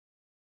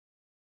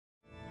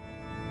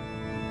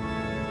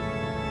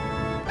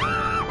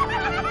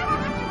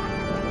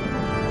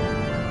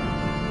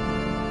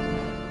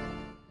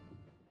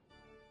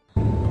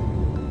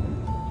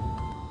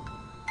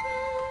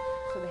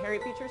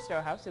Harriet Beecher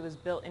Stowe house. It was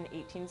built in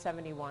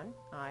 1871.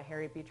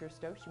 Harriet Beecher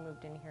Stowe, she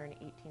moved in here in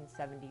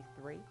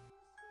 1873.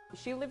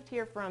 She lived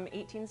here from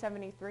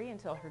 1873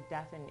 until her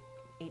death in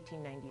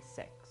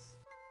 1896.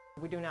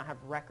 We do not have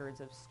records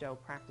of Stowe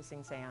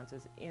practicing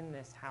seances in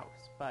this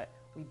house, but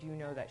we do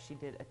know that she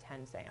did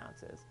attend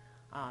seances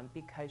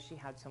because she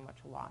had so much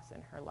loss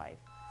in her life.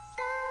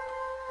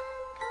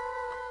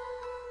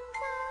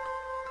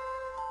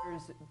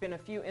 There's been a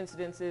few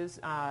incidences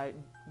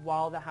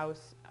while the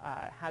house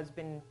has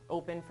been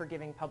open for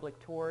giving public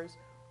tours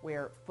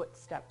where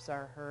footsteps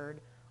are heard.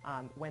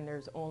 When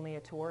there's only a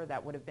tour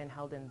that would have been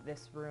held in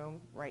this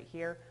room right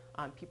here,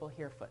 people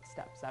hear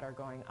footsteps that are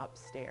going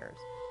upstairs.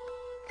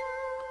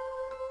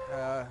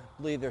 I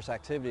believe there's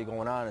activity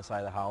going on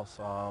inside the house.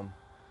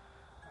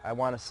 I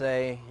want to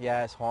say,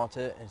 yeah, it's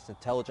haunted. It's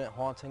intelligent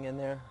haunting in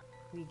there.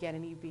 We get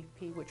an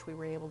EVP, which we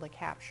were able to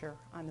capture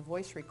on the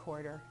voice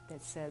recorder,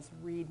 that says,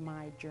 "Read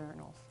my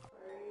journals."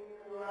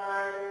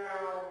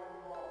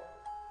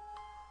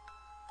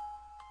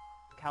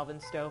 Calvin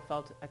Stowe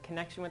felt a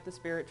connection with the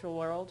spiritual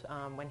world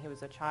when he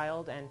was a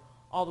child and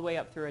all the way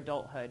up through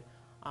adulthood.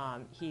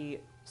 He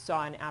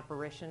saw an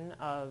apparition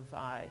of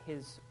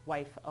his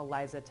wife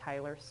Eliza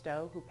Tyler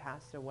Stowe, who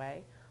passed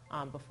away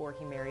before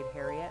he married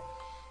Harriet.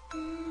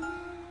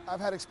 I've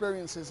had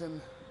experiences in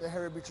the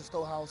Harriet Beecher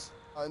Stowe house.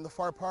 In the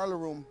far parlor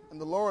room, in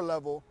the lower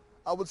level,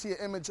 I would see an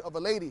image of a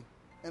lady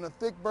in a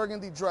thick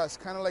burgundy dress,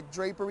 kind of like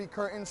drapery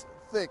curtains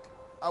thick.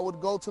 I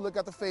would go to look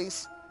at the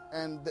face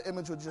and the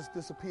image would just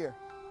disappear.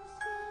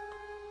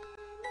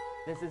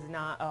 This is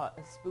not a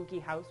spooky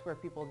house where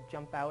people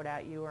jump out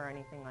at you or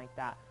anything like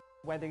that.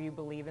 Whether you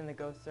believe in the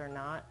ghosts or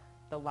not,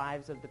 the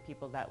lives of the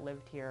people that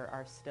lived here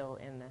are still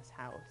in this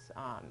house,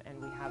 and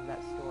we have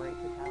that story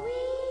to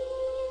tell.